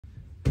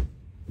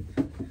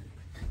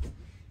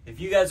If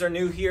you guys are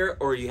new here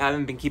or you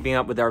haven't been keeping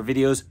up with our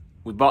videos,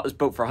 we bought this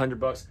boat for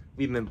 $100.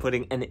 We've been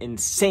putting an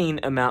insane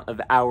amount of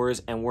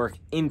hours and work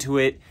into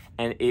it,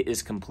 and it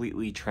is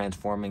completely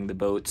transforming the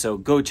boat. So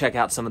go check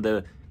out some of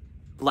the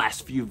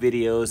last few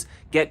videos,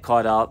 get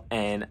caught up,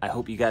 and I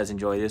hope you guys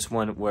enjoy this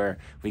one where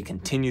we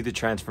continue the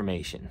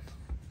transformation.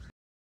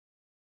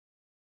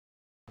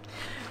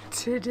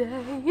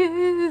 Today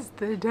is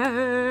the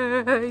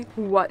day.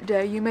 What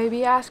day, you may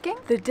be asking?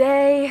 The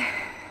day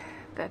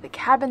that the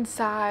cabin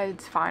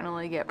sides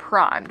finally get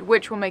primed,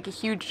 which will make a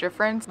huge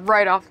difference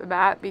right off the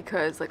bat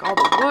because like all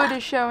the wood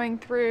is showing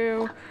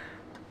through.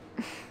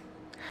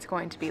 It's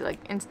going to be like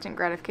instant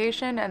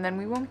gratification, and then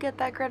we won't get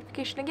that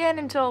gratification again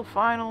until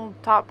final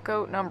top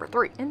coat number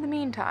 3. In the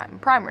meantime,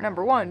 primer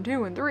number 1,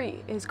 2, and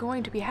 3 is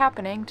going to be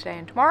happening today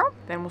and tomorrow.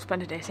 Then we'll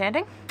spend a day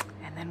sanding,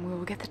 and then we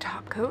will get the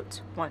top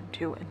coats 1,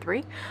 2, and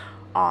 3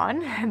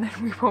 on, and then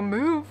we will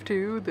move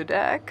to the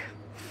deck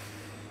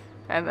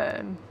and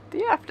then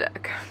the aft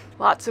deck.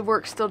 Lots of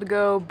work still to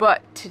go,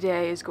 but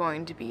today is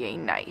going to be a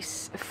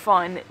nice,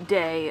 fun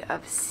day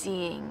of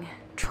seeing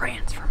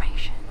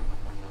transformation.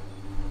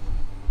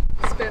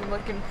 It's been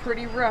looking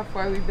pretty rough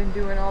while we've been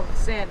doing all the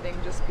sanding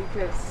just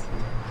because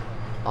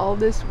all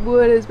this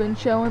wood has been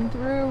showing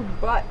through,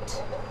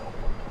 but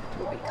it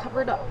will be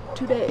covered up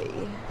today.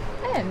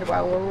 And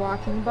while we're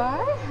walking by,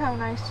 how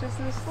nice does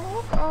this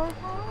look?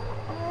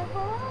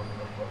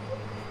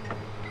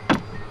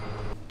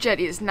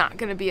 Jetty is not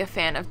going to be a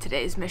fan of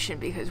today's mission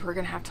because we're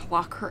going to have to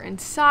lock her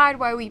inside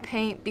while we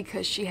paint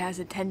because she has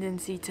a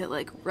tendency to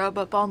like rub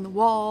up on the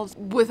walls.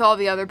 With all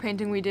the other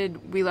painting we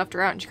did, we left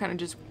her out and she kind of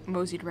just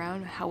moseyed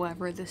around.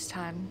 However, this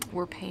time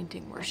we're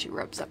painting where she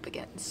rubs up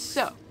again.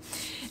 So,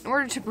 in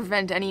order to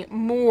prevent any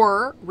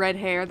more red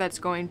hair that's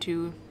going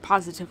to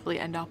positively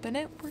end up in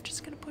it, we're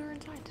just going to put her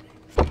inside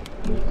today.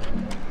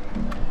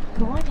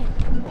 Go on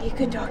in. Be a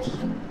good doggy.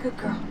 Good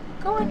girl.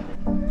 Go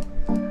on.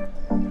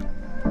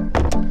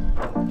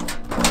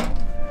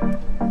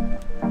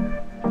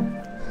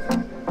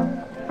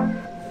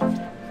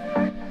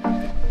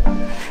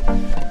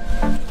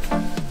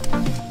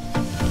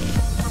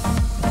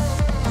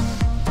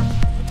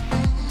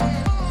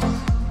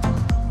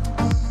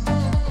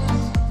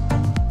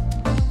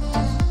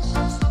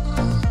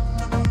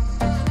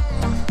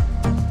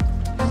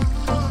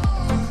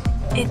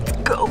 It's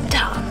go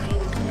time.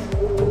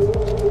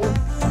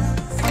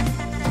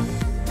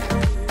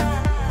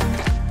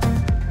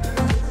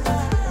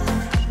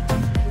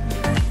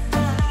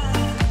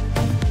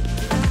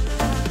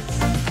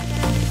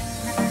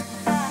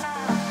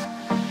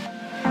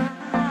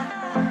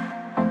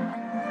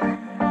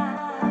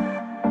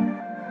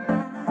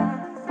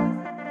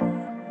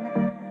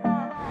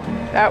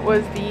 That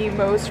was the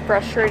most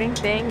frustrating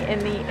thing in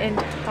the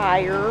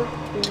entire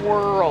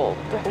world.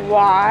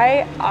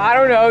 Why? I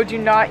don't know. Do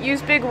not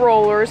use big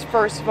rollers,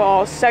 first of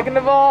all. Second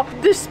of all,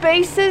 the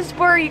spaces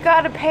where you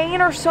gotta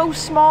paint are so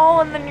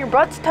small, and then your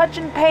butt's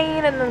touching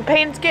paint, and then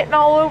paint's getting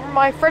all over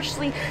my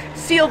freshly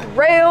sealed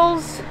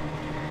rails.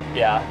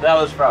 Yeah, that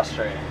was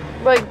frustrating.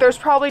 Like, there's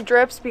probably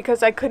drips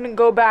because I couldn't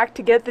go back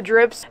to get the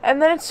drips.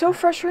 And then it's so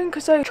frustrating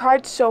because I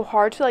tried so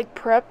hard to, like,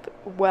 prep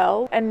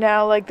well. And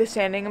now, like, the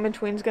sanding in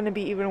between is going to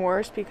be even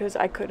worse because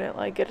I couldn't,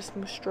 like, get a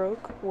smooth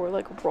stroke or,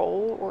 like,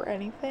 roll or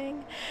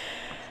anything.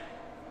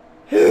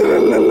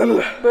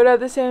 But at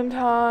the same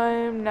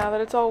time, now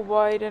that it's all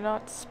white and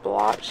not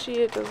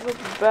splotchy, it does look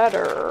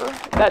better.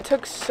 That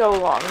took so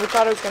long. We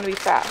thought it was going to be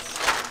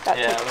fast. That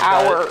took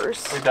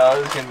hours. We thought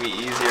it was going to be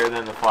easier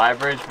than the fly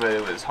bridge, but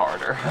it was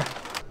harder.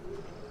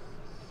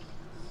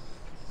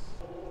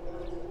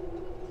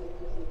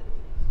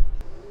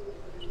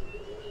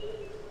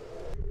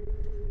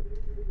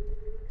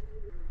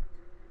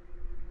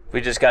 We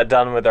just got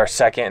done with our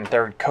second and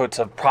third coats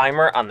of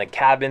primer on the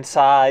cabin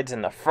sides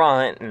and the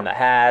front and the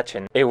hatch,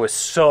 and it was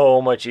so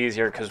much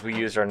easier because we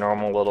used our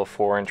normal little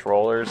 4-inch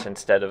rollers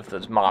instead of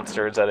those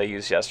monsters that I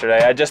used yesterday.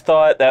 I just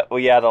thought that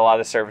we had a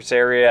lot of surface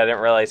area. I didn't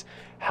realize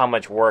how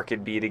much work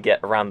it'd be to get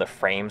around the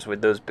frames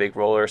with those big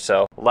rollers.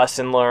 So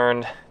lesson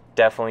learned,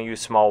 definitely use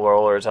small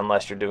rollers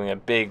unless you're doing a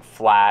big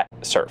flat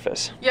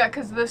surface. Yeah,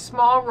 because the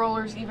small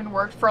rollers even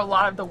worked for a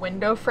lot of the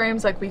window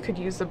frames. Like, we could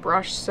use the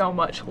brush so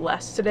much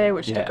less today,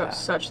 which took up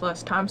such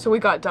less time. So we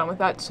got done with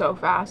that so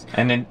fast.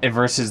 And then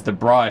versus the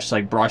brush,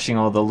 like brushing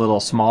all the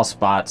little small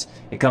spots,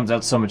 it comes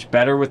out so much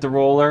better with the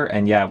roller.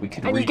 And yeah, we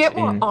could reach in. And you get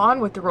more on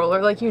with the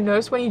roller. Like, you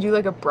notice when you do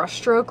like a brush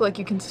stroke, like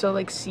you can still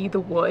like see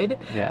the wood.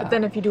 Yeah. But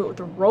then if you do it with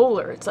the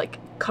roller, it's like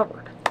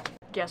covered.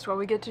 Guess what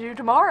we get to do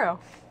tomorrow?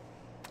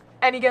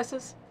 Any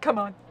guesses? Come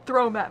on,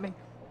 throw them at me.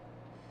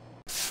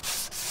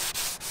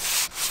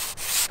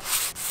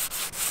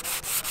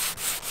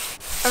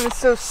 I'm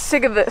so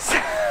sick of this.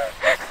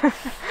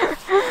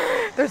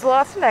 There's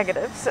lots of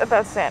negatives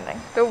about sanding.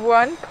 The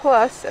one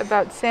plus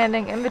about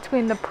sanding in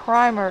between the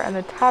primer and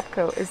the top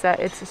coat is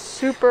that it's a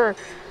super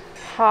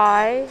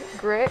high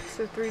grit,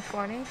 so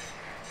 320.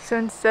 So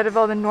instead of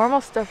all the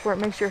normal stuff where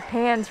it makes your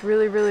hands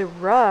really, really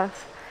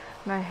rough,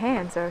 my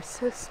hands are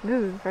so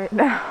smooth right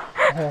now.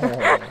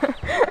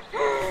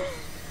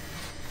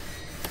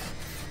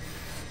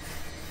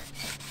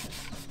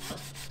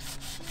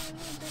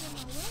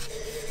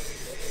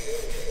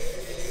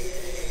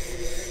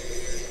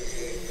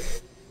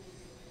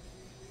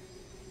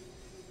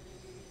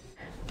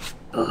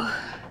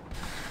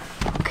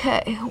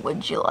 Okay,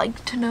 would you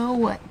like to know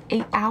what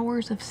 8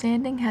 hours of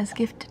sanding has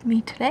gifted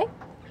me today?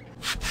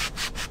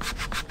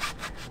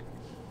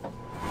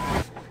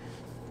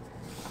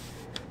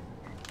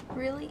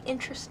 Really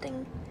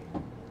interesting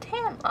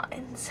tan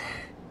lines.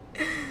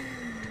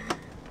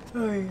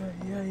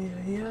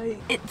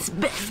 It's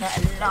been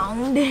a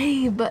long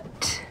day,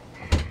 but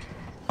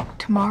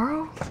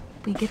tomorrow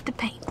we get to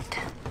paint.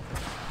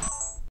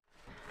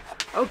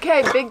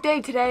 Okay, big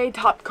day today.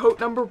 Top coat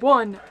number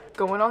 1.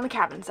 Going on the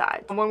cabin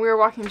side. When we were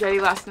walking jetty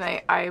last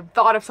night, I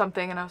thought of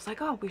something and I was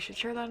like, oh, we should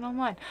share that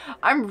online.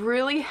 I'm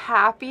really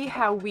happy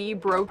how we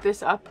broke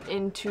this up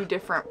into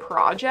different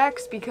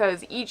projects,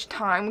 because each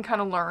time we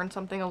kind of learn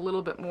something a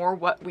little bit more,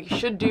 what we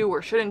should do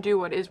or shouldn't do,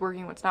 what is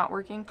working, what's not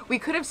working. We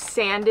could have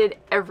sanded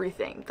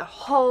everything, the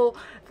hull,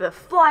 the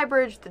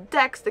flybridge, the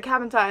decks, the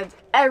cabin sides,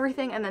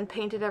 everything, and then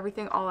painted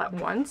everything all at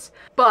once.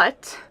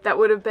 But that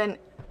would have been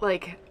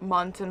like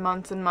months and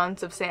months and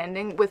months of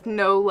sanding with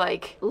no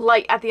like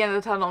light at the end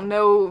of the tunnel,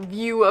 no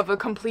view of a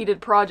completed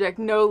project,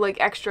 no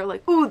like extra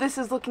like, ooh, this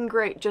is looking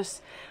great,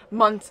 just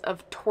months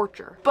of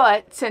torture.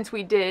 But since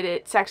we did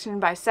it section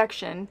by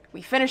section,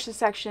 we finished the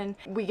section,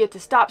 we get to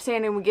stop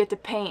sanding, we get to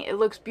paint, it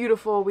looks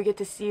beautiful, we get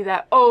to see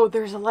that, oh,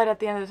 there's a light at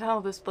the end of the tunnel,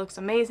 this looks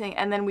amazing,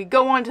 and then we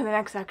go on to the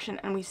next section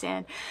and we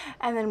sand,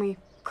 and then we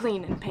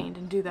clean and paint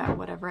and do that,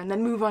 whatever, and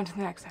then move on to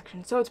the next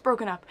section. So it's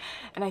broken up,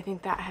 and I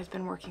think that has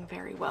been working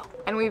very well.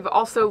 And we've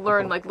also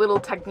learned like little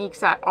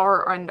techniques that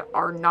are and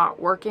are not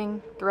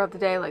working throughout the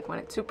day. Like when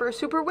it's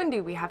super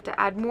windy, we have to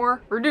add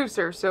more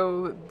reducer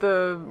so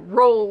the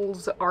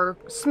rolls are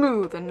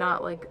smooth and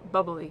not like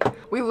bubbly.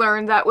 We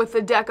learned that with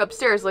the deck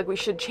upstairs, like we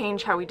should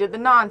change how we did the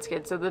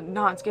non-skid so the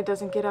non-skid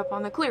doesn't get up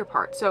on the clear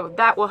part. So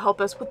that will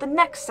help us with the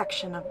next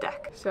section of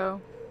deck.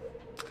 So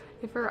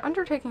if you're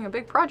undertaking a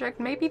big project,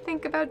 maybe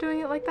think about doing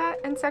it like that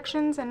in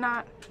sections and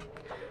not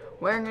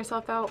wearing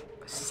yourself out,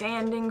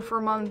 sanding for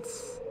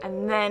months,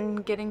 and then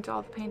getting to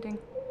all the painting.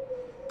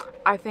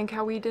 I think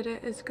how we did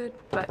it is good,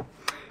 but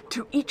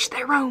to each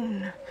their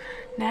own.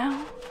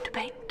 Now to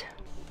paint.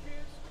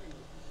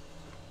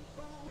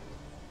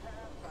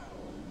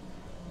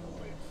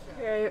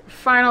 Okay,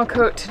 final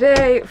coat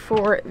today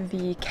for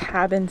the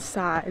cabin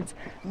sides.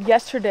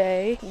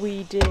 Yesterday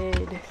we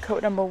did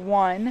coat number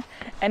 1,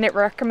 and it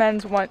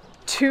recommends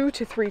 2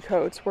 to 3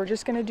 coats. We're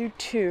just gonna do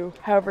 2.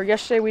 However,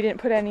 yesterday we didn't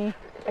put any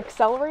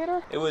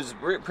accelerator. It was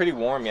pretty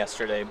warm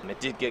yesterday. It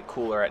did get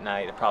cooler at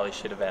night. I probably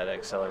should have had an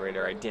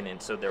accelerator. I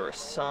didn't. So there were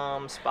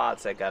some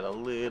spots that got a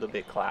little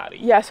bit cloudy.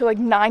 Yeah, so like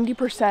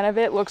 90% of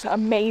it looks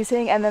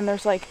amazing, and then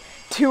there's like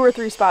 2 or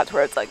 3 spots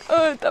where it's like,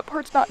 oh, that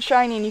part's not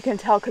shiny, and you can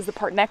tell because the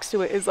part next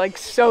to it is like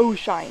so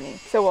shiny.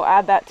 So we'll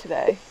add that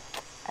today,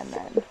 and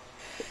then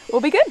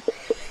we'll be good.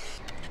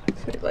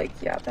 So like,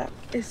 yeah, that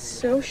is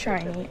so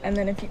shiny. And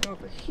then if you go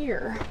over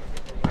here,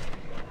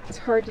 it's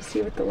hard to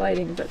see with the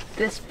lighting, but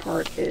this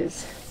part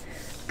is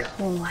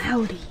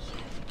cloudy.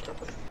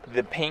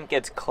 The paint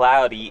gets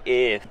cloudy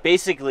if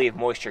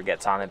moisture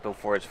gets on it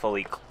before it's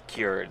fully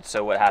cured.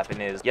 So what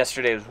happened is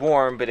yesterday was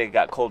warm, but it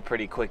got cold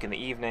pretty quick in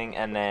the evening,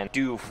 and then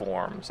dew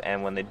forms.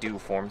 And when the dew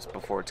forms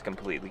before it's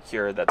completely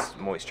cured, that's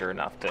moisture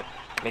enough to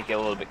make it a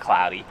little bit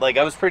cloudy. Like,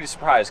 I was pretty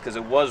surprised because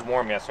it was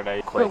warm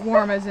yesterday. But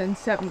warm as in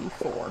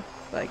 74.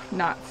 Like,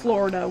 not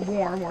Florida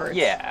warm where it's...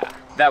 Yeah,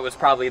 that was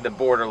probably the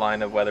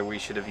borderline of whether we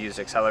should have used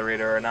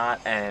accelerator or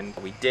not, and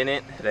we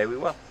didn't. Today we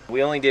will.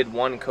 We only did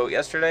 1 coat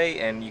yesterday,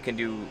 and you can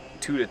do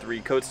 2 to 3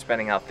 coats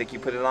depending how thick you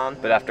put it on.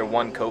 But after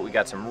 1 coat, we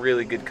got some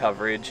really good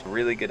coverage,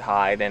 really good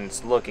hide, and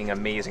it's looking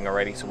amazing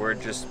already. So we're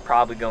just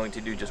probably going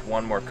to do just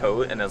 1 more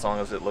coat, and as long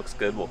as it looks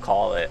good, we'll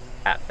call it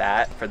at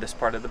that for this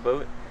part of the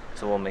boat.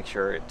 So we'll make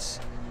sure it's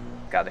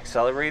got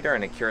accelerator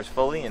and it cures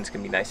fully, and it's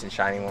gonna be nice and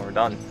shiny when we're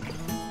done.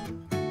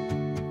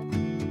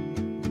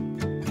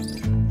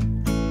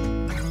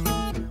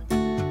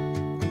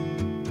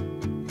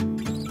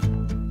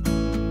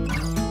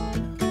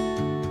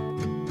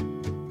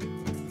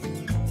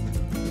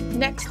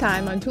 Next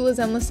time on Tula's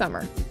Endless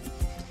Summer,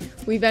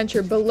 we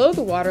venture below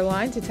the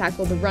waterline to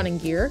tackle the running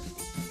gear.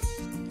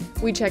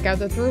 We check out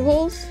the through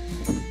holes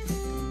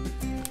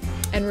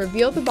and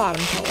reveal the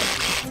bottom color.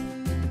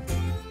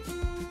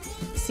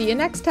 See you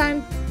next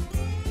time.